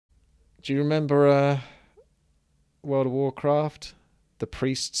Do you remember World of Warcraft? The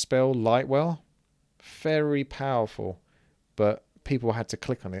priest spell Lightwell? Very powerful, but people had to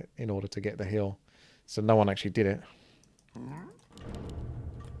click on it in order to get the heal. So no one actually did it.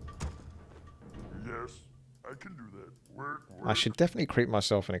 Yes, I can do that. Work. I should definitely create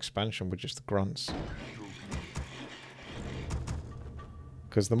myself an expansion with just the grunts.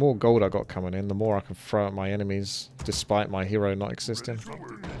 Because the more gold I got coming in, the more I can throw at my enemies, despite my hero not existing.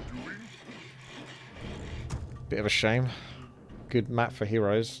 Bit of a shame. Good map for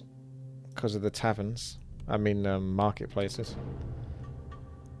heroes, because of the taverns. I mean, marketplaces.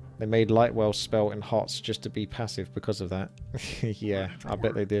 They made Lightwell's spell in HOTS just to be passive because of that. Yeah, I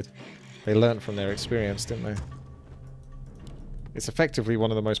bet they did. They learned from their experience, didn't they? It's effectively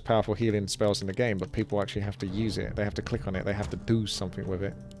one of the most powerful healing spells in the game, but people actually have to use it. They have to click on it. They have to do something with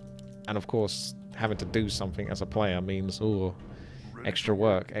it. And of course, having to do something as a player means, oh, extra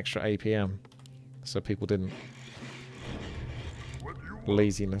work, extra APM. So people didn't.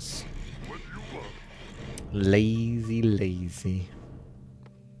 Laziness. Lazy.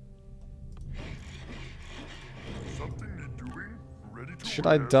 Should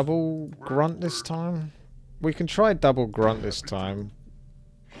I double grunt this time? We can try double grunt this time.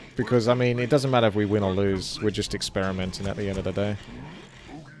 Because, I mean, it doesn't matter if we win or lose. We're just experimenting at the end of the day.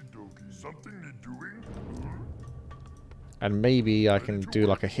 And maybe I can do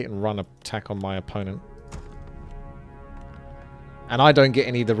like a hit and run attack on my opponent. And I don't get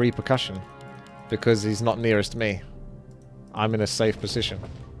any of the repercussion. Because he's not nearest me. I'm in a safe position.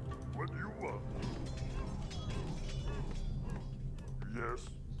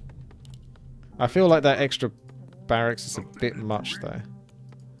 I feel like that extra barracks is a bit much though.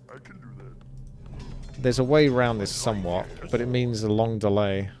 There's a way around this somewhat, but it means a long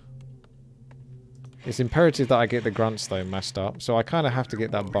delay. It's imperative that I get the grunts though messed up, so I kind of have to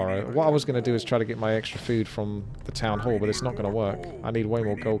get that burrow. What I was going to do is try to get my extra food from the town hall, but it's not going to work. I need way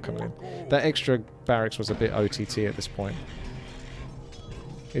more gold coming in. That extra barracks was a bit OTT at this point.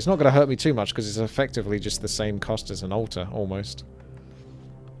 It's not going to hurt me too much because it's effectively just the same cost as an altar, almost.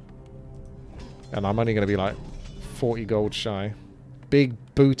 And I'm only going to be like 40 gold shy. Big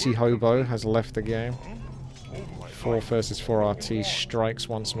booty hobo has left the game. 4 versus 4 RT strikes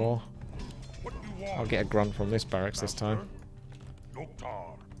once more. I'll get a grunt from this barracks this time.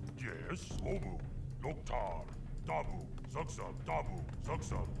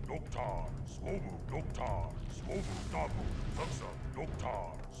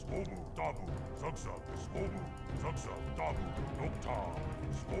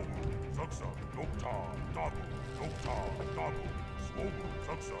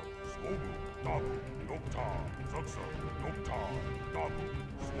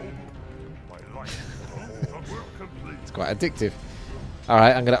 It's quite addictive.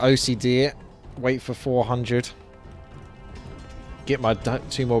 Alright, I'm going to OCD it. Wait for 400. Get my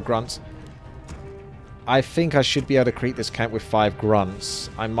 2 more grunts. I think I should be able to create this camp with 5 grunts.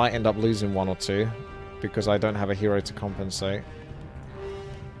 I might end up losing 1 or 2. Because I don't have a hero to compensate.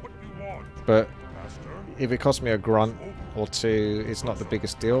 But if it costs me a grunt or 2, it's not the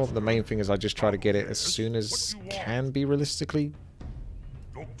biggest deal. The main thing is I just try to get it as soon as can be realistically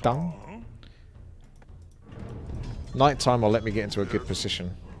done. Nighttime will let me get into a good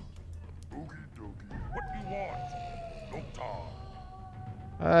position.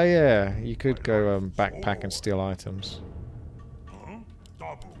 Yeah, you could go backpack and steal items.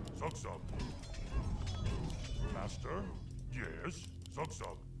 Master, yes,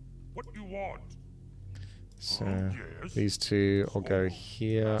 what do you want? So these 2 will go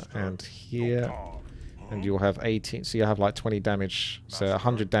here and here, and you'll have 18. So you have like 20 damage, so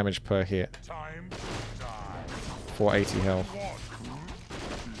 100 damage per hit. 480 health.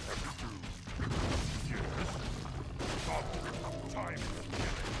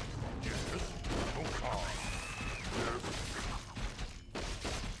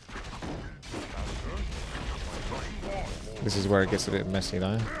 This is where it gets a bit messy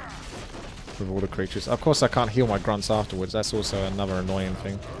though, with all the creatures. Of course I can't heal my grunts afterwards, that's also another annoying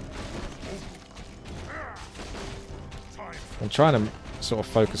thing. I'm trying to sort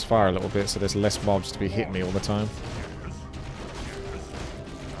of focus fire a little bit so there's less mobs to be hitting me all the time.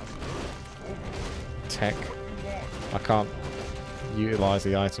 Tech. I can't utilize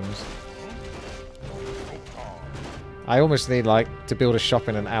the items. I almost need like to build a shop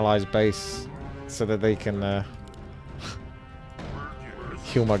in an ally's base so that they can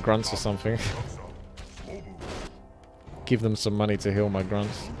heal my grunts or something. Give them some money to heal my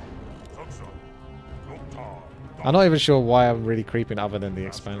grunts. I'm not even sure why I'm really creeping other than the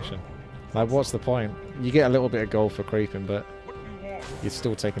expansion. Like, what's the point? You get a little bit of gold for creeping, but You're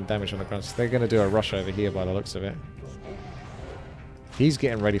still taking damage on the grunts. They're going to do a rush over here by the looks of it. He's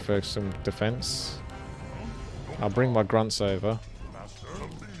getting ready for some defense. I'll bring my grunts over.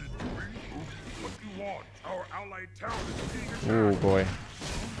 Oh boy.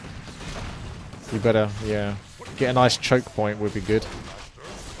 You better, yeah. Get a nice choke point would be good.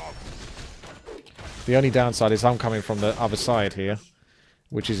 The only downside is I'm coming from the other side here,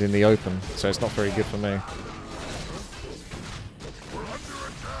 which is in the open, so it's not very good for me.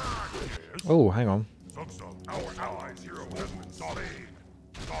 Oh, hang on.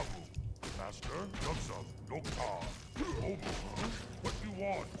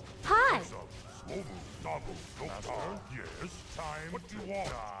 Hi.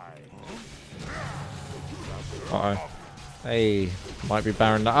 Uh-oh. Hey, might be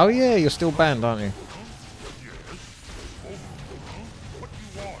Baron. Oh yeah, you're still banned, aren't you?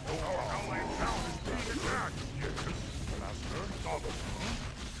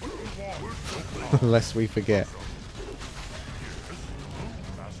 Lest we forget.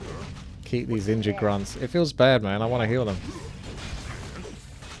 Keep these injured grunts. It feels bad, man. I want to heal them.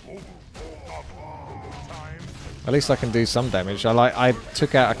 At least I can do some damage. I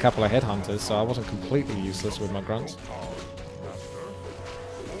took out a couple of headhunters, so I wasn't completely useless with my grunts.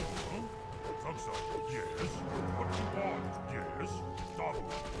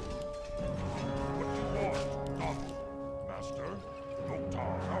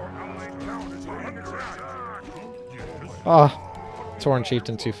 Ah, Tauren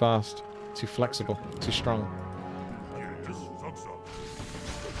Chieftain too fast, too flexible, too strong.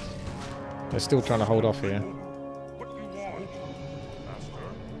 They're still trying to hold off here.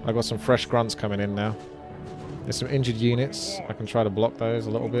 I've got some fresh grunts coming in now. There's some injured units. I can try to block those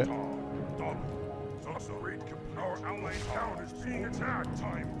a little bit.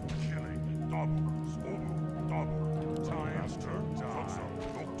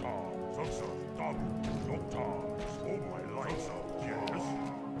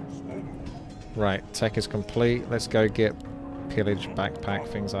 Right, tech is complete. Let's go get pillage, backpack,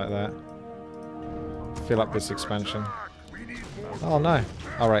 things like that. Fill up this expansion. Oh no.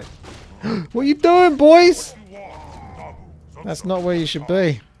 Alright. What are you doing, boys? That's not where you should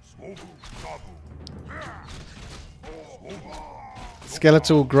be.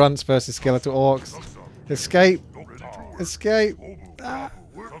 Skeletal grunts versus skeletal orcs. Escape! Escape! Ah.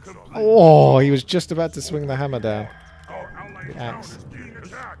 Oh, he was just about to swing the hammer down. The axe.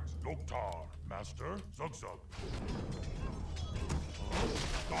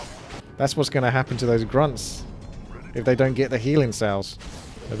 That's what's going to happen to those grunts. If they don't get the healing cells,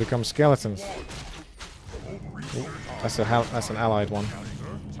 they become skeletons. Ooh, that's an allied one.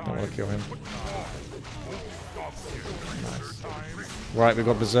 Don't want to kill him. Nice. Right, we've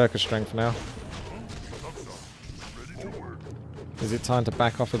got berserker strength now. Is it time to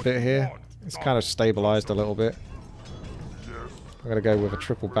back off a bit here? It's kind of stabilized a little bit. I'm going to go with a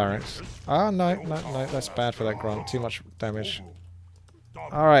triple barracks. Ah, no, that's bad for that grunt. Too much damage.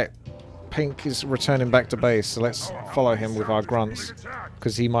 Alright. Pink is returning back to base, so let's follow him with our grunts,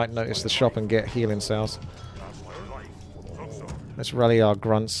 because he might notice the shop and get healing cells. Let's rally our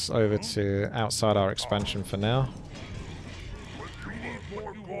grunts over to outside our expansion for now.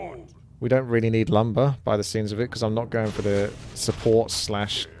 We don't really need lumber by the scenes of it, because I'm not going for the support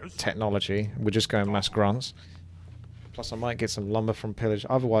 / technology. We're just going mass grunts. Plus I might get some lumber from pillage.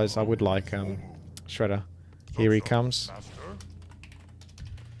 Otherwise I would like Shredder. Here he comes.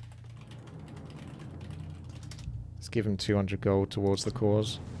 Give him 200 gold towards the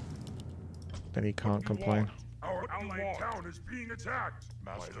cause. Then he can't complain.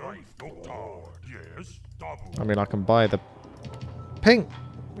 I mean, I can buy the... Pink!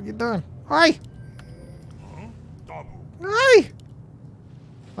 What are you doing? Hey! Hey!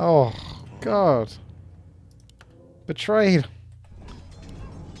 Oh, God. Betrayed.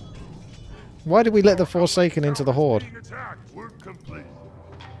 Why did we let the Forsaken into the Horde?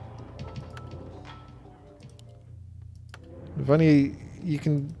 If only you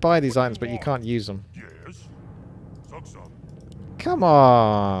can buy these items, but you can't use them. Come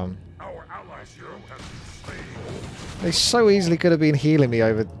on! They so easily could have been healing me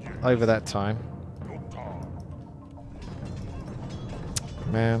over that time.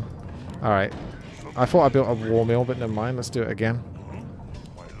 Man. Alright. I thought I built a war mill, but never mind. Let's do it again.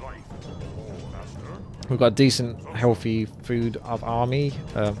 We've got decent, healthy food of army.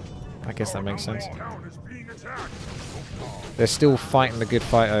 I guess that makes sense. They're still fighting the good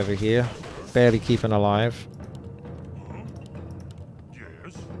fight over here. Barely keeping alive.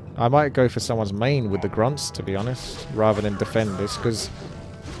 I might go for someone's main with the grunts, to be honest, rather than defend this, because...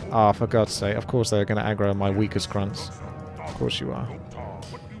 Ah, for God's sake, of course they're going to aggro my weakest grunts. course you are.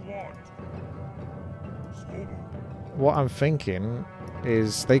 What do you want? What I'm thinking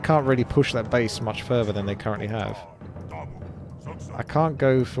is they can't really push that base much further than they currently have. I can't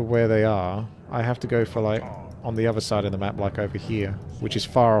go for where they are. I have to go for, like, on the other side of the map, like over here, which is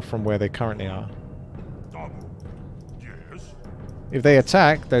far off from where they currently are. If they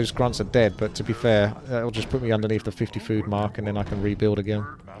attack, those grunts are dead, but to be fair, it'll just put me underneath the 50 food mark and then I can rebuild again.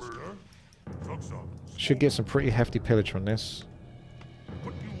 Should get some pretty hefty pillage from this.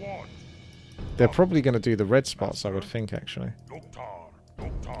 They're probably going to do the red spots, I would think, actually.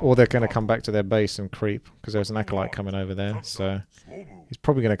 Or they're going to come back to their base and creep, because there's an acolyte coming over there, so he's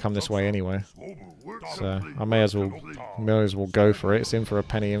probably going to come this way anyway. So I may as well go for it. It's in for a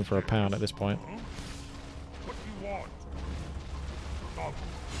penny, in for a pound at this point.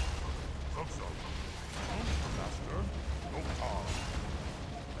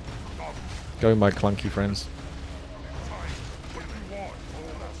 Go, my clunky friends.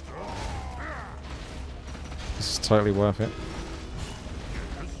 This is totally worth it.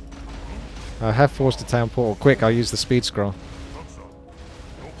 I have forced a town portal. Quick, I'll use the speed scroll.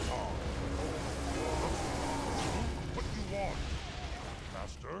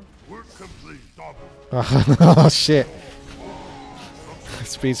 Oh shit.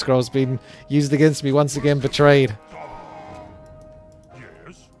 Speed scroll's been used against me once again, betrayed.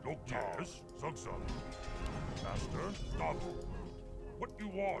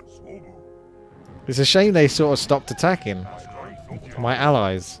 It's a shame they sort of stopped attacking my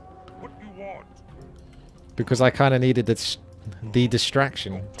allies. Because I kind of needed the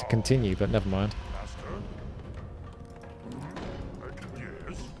distraction to continue, but never mind.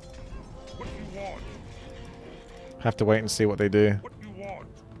 Have to wait and see what they do.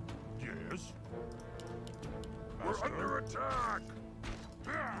 We're under attack!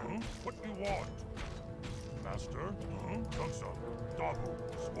 What do you want? Master?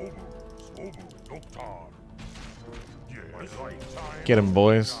 Get him,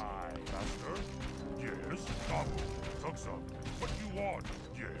 boys.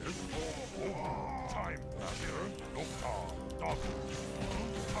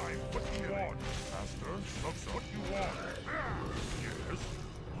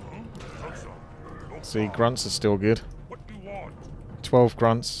 See, grunts are still good. 12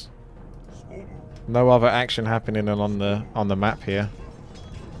 grunts. No other action happening on the map here.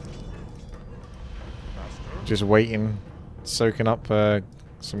 Just waiting, soaking up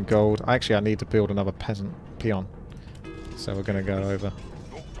some gold. Actually, I need to build another peon. So we're gonna go over.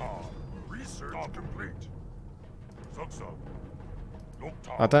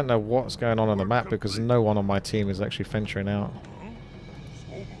 I don't know what's going on the map because no one on my team is actually venturing out.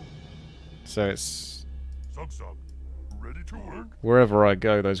 So it's wherever I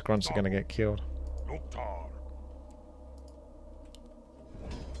go, those grunts are gonna get killed.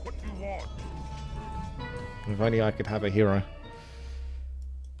 If only I could have a hero.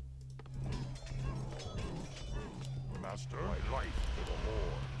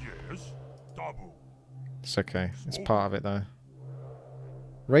 It's okay. It's part of it though.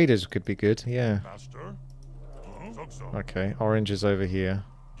 Raiders could be good, yeah. Okay, orange is over here.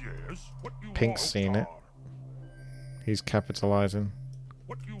 Pink's seen it. He's capitalizing.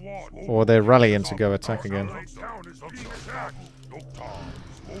 Or they're rallying to go attack again.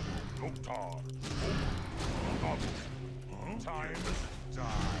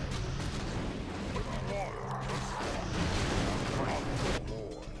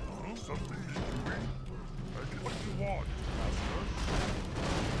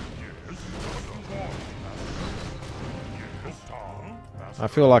 I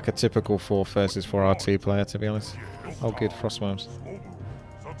feel like a typical 4 versus 4 RT player, to be honest. Oh, good, frostworms.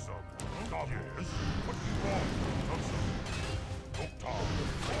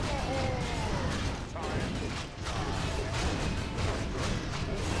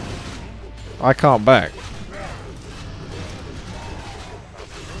 I can't back.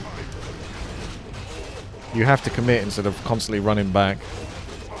 You have to commit instead of constantly running back.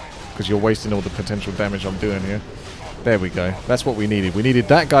 Because you're wasting all the potential damage I'm doing here. There we go. That's what we needed. We needed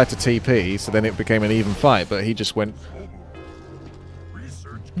that guy to TP, so then it became an even fight, but he just went...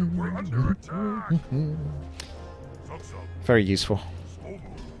 Very useful.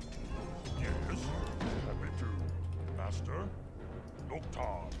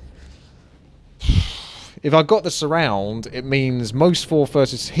 If I got the surround, it means most 4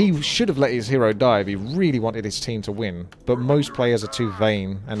 versus... He should have let his hero die if he really wanted his team to win. But most players are too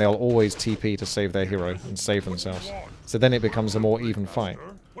vain, and they'll always TP to save their hero and save themselves. So then it becomes a more even fight.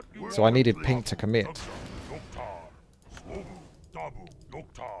 So I needed pink to commit.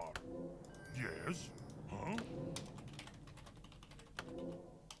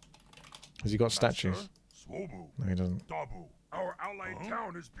 Has he got statues? Swobu. No, he doesn't. Dabu. Our allied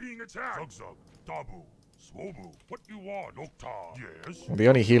town is being attacked. Zugzug. Dabu. Swobu. What you want? Nokta. Yes. Well, the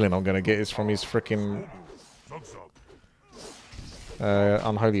only healing I'm going to get is from his frickin' Zugzug.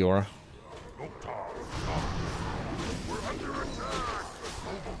 unholy aura. Nokta. We're under attack.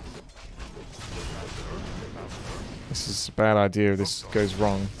 This is a bad idea if this goes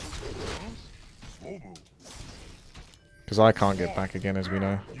wrong. Swobu. Because I can't get back again, as we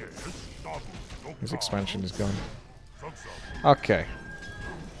know. Yes. Dabu. His expansion is gone. Zugzug. Okay.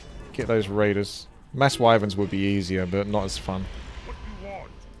 Get those raiders. Mass wyverns would be easier, but not as fun. What you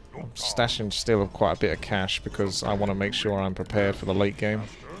want? I'm stashing still quite a bit of cash because I want to make sure I'm prepared for the late game.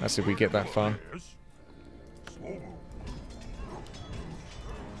 That's if we get that far. Yes. Swobu.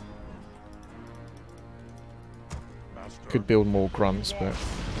 Master. Could build more grunts, but...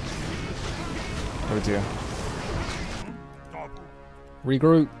 Oh dear. Dabu.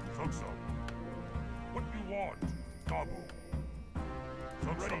 Regroup. Zugzug. What you want? Dabu.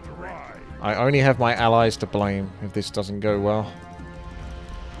 Zugzug. Ready to ride. I only have my allies to blame if this doesn't go well.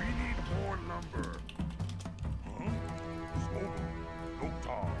 We need more lumber. Swobu.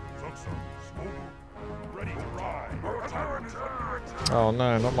 Nokta. Zugzug. Swobu. Ready to ride. Our tower is under attack. Oh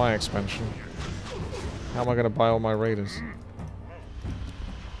no, not my expansion. How am I going to buy all my raiders?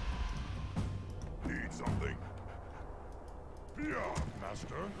 Need something. Yeah,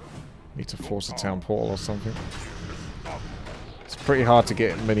 master. Need to force a town portal or something. It's pretty hard to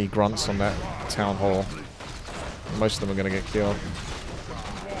get many grunts on that town hall. Most of them are going to get killed.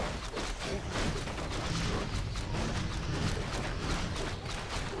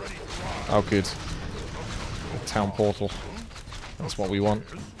 Oh good. A town portal. That's what we want.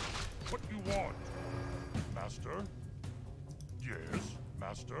 What you want? Master? Yes,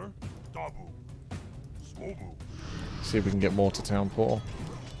 master. Dabu. Swobu. See if we can get more to town portal.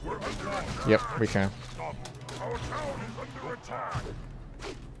 We're under attack. Yep, we can. Dabu. Our town is under attack.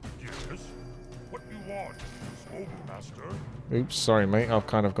 Yes. What you want? Swobu, master. Oops, sorry mate, I've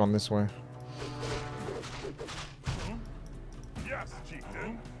kind of gone this way. Yes,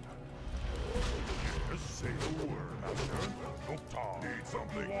 chieftain. Yes, say the word, master. Nokta. Need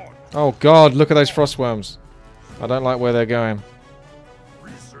something. Want. Oh god, look at those frostworms. I don't like where they're going.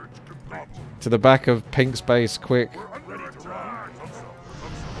 Research complete. To the back of Pink's base, quick. We're under attack.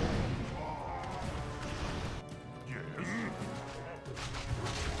 Yes.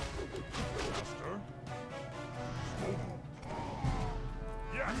 Master. Swobu.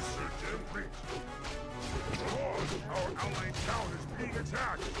 Yes, research complete. Our allied town is being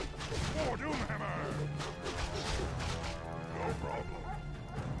attacked. More Doomhammer. No problem.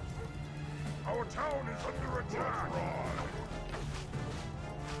 Our town is under attack.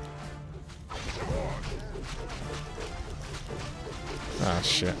 Ah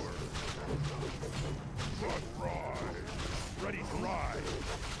shit. Ready to ride.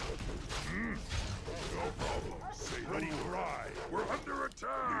 No problem. Say ready to ride. We're under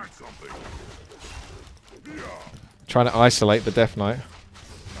attack. Need something. Yeah. Trying to isolate the Death Knight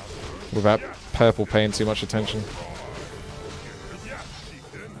without purple paying too much attention. Yes,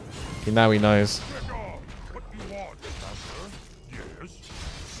 chieftain. Now he knows. Quick off. What you want, master? Yes.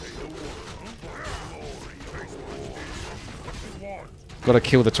 Say the word. Glory. What you want? Got to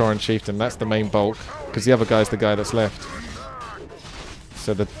kill the Tauren Chieftain. That's the main bulk, because the other guy's the guy that's left.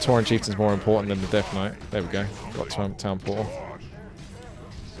 So the Tauren Chieftain's more important than the Death Knight. There we go. Got town portal.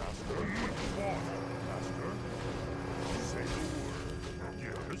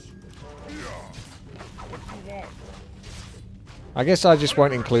 I guess I just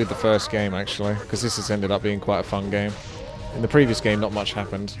won't include the first game actually, because this has ended up being quite a fun game. In the previous game, not much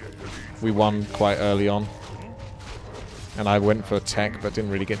happened. We won quite early on, and I went for tech, but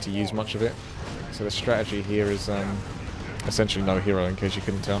didn't really get to use much of it. So the strategy here is essentially no hero, in case you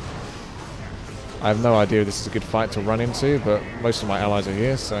couldn't tell. I have no idea if this is a good fight to run into, but most of my allies are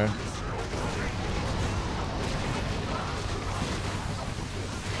here, so...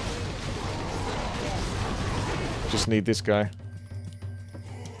 Just need this guy.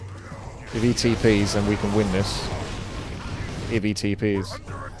 If he TPs, then we can win this. If he TPs.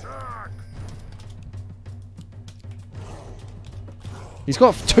 He's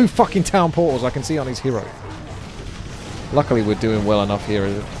got 2 fucking town portals I can see on his hero. Luckily we're doing well enough here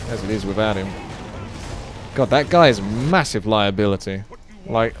as it is without him. God, that guy is massive liability.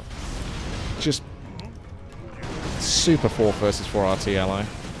 Like, just super 4 versus 4 RT ally.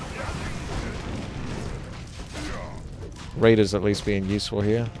 Raiders at least being useful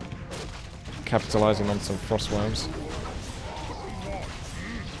here. Capitalizing on some frostworms.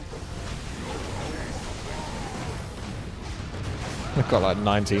 I've got like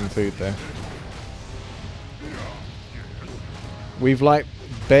 19 food there. We've like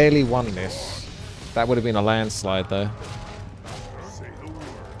barely won this. That would have been a landslide though.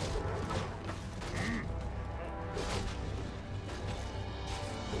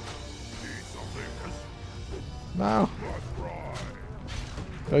 No.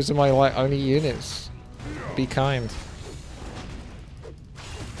 Those are my like only units. Be kind.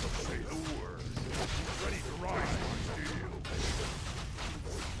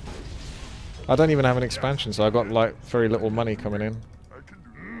 I don't even have an expansion, so I've got like very little money coming in.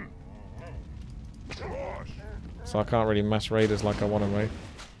 So I can't really mass raiders like I want to raid.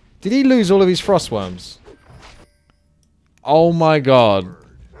 Did he lose all of his frostworms? Oh my god.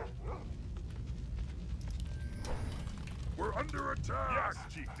 We're under attack. Yes,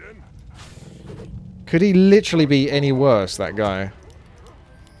 chieftain. Could he literally be any worse, that guy?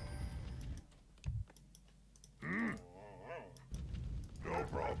 No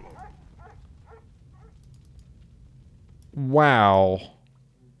problem. Wow.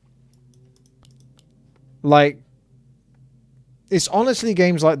 Like, it's honestly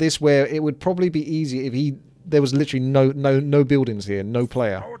games like this where it would probably be easy if there was literally no buildings here, no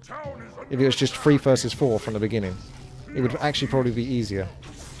player. Our town is under If it was just 3 versus 4 from the beginning. It would actually probably be easier.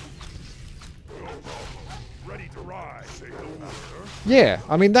 ready to rise. Say the word. Yeah,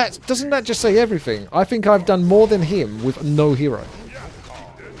 I mean, doesn't that just say everything? I think I've done more than him with no hero. Yes,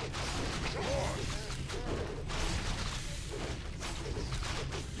 chieftain.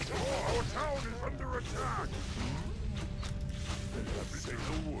 Our town is under attack. Say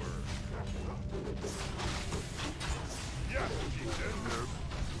the word. Yes, chieftain.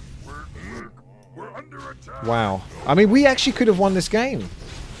 We're under attack. Wow. I mean, we actually could have won this game.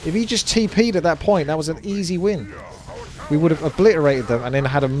 If he just TP'd at that point, that was an easy win. We would have obliterated them and then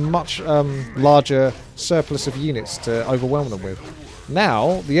had a much larger surplus of units to overwhelm them with.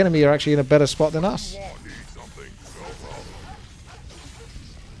 Now, the enemy are actually in a better spot than us. Need something. No problem.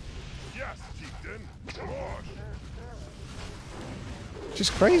 Yes, chieftain.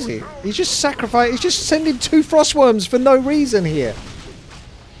 Just crazy. He's just sacrificing. He's just sending 2 frostworms for no reason here.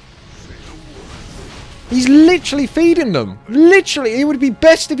 He's literally feeding them. Literally. It would be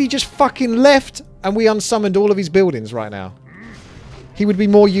best if he just fucking left and we unsummoned all of his buildings right now. He would be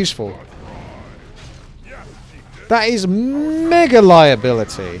more useful. That is mega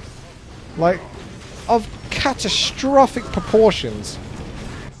liability. Like, of catastrophic proportions.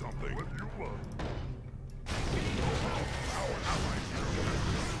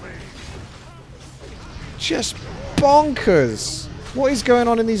 Just bonkers. What is going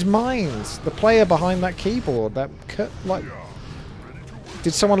on in these minds? The player behind that keyboard, like,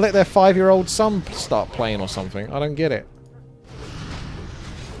 did someone let their 5-year-old son start playing or something? I don't get it.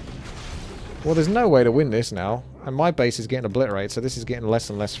 Well, there's no way to win this now, and my base is getting obliterated, so this is getting less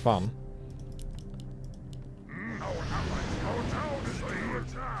and less fun.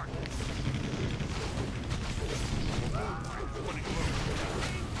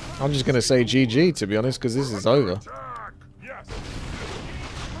 I'm just gonna say GG, to be honest, because this is over.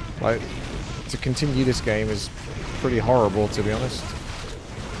 Like, to continue this game is pretty horrible, to be honest.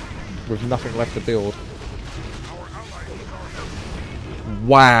 With nothing left to build.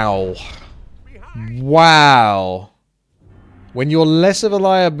 Wow. Wow. When you're less of a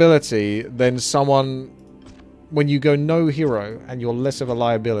liability than someone... When you go no hero and you're less of a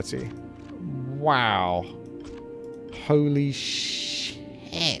liability. Wow. Holy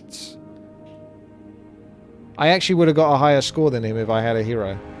shit. I actually would have got a higher score than him if I had a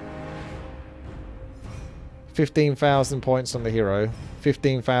hero. 15,000 points on the hero.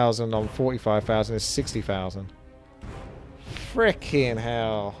 15,000 on 45,000 is 60,000. Frickin'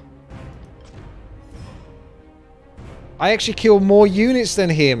 hell. I actually killed more units than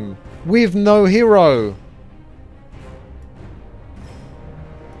him with no hero.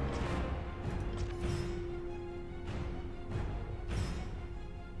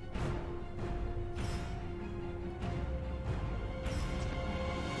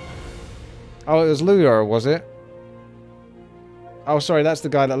 Oh, it was Ludo, was it? Oh, sorry, that's the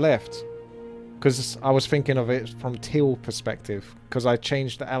guy that left. Because I was thinking of it from teal perspective. Because I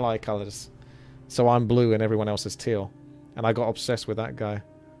changed the ally colours. So I'm blue and everyone else is teal. And I got obsessed with that guy.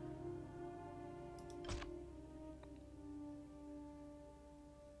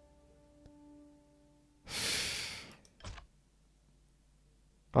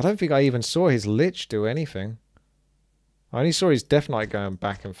 I don't think I even saw his Lich do anything. I only saw his Death Knight going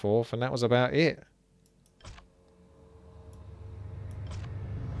back and forth, and that was about it.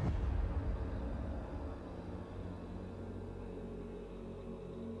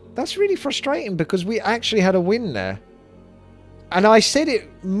 That's really frustrating because we actually had a win there. And I said it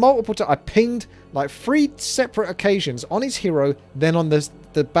multiple times. I pinged like 3 separate occasions on his hero, then on the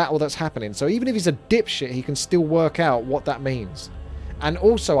battle that's happening. So even if he's a dipshit, he can still work out what that means. And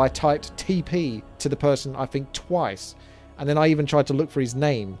also I typed TP to the person, I think, twice. And then I even tried to look for his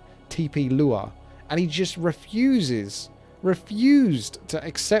name, TP Lua. And he just refused to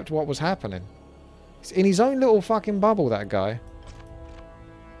accept what was happening. He's in his own little fucking bubble, that guy.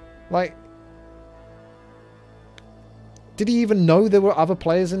 Like, did he even know there were other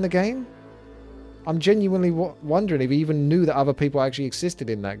players in the game? I'm genuinely wondering if he even knew that other people actually existed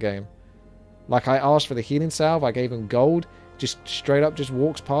in that game. Like, I asked for the healing salve, I gave him gold, just straight up just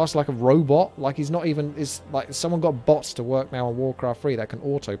walks past like a robot. Like, he's not even... It's like someone got bots to work now on Warcraft 3 that can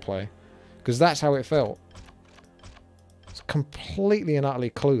autoplay. Because that's how it felt. It's completely and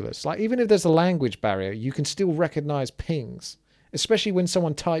utterly clueless. Like, even if there's a language barrier, you can still recognize pings. Especially when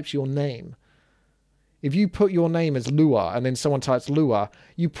someone types your name. If you put your name as Lua and then someone types Lua,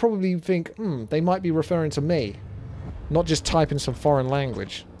 you probably think, they might be referring to me. Not just typing some foreign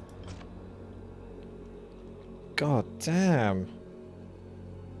language. God damn.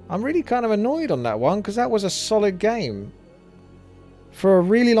 I'm really kind of annoyed on that one because that was a solid game. For a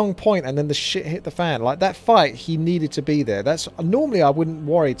really long point and then the shit hit the fan. Like, that fight, he needed to be there. That's normally I wouldn't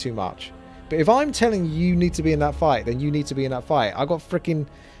worry too much. But if I'm telling you need to be in that fight, then you need to be in that fight. I got freaking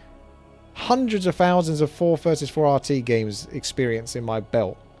hundreds of thousands of 4 versus 4 RT games experience in my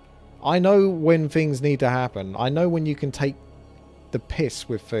belt. I know when things need to happen. I know when you can take the piss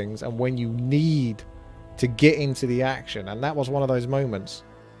with things and when you need to get into the action. And that was one of those moments.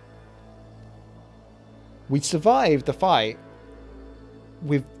 We survived the fight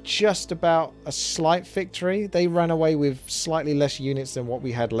with just about a slight victory. They ran away with slightly less units than what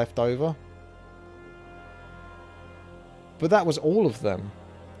we had left over. But that was all of them.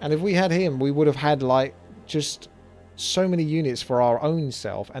 And if we had him, we would have had, like, just so many units for our own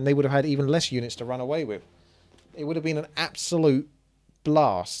self. And they would have had even less units to run away with. It would have been an absolute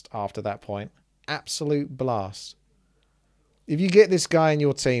blast after that point. Absolute blast. If you get this guy in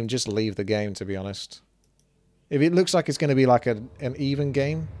your team, just leave the game, to be honest. If it looks like it's going to be like an even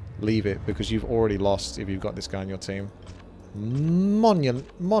game, leave it. Because you've already lost if you've got this guy in your team.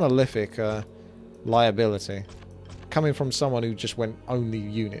 Monolithic liability. Coming from someone who just went only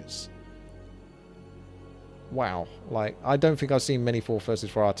units. Wow. Like, I don't think I've seen many 4 versus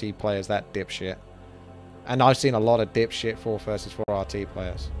 4 RT players that dipshit. And I've seen a lot of dipshit 4 versus 4 RT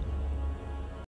players.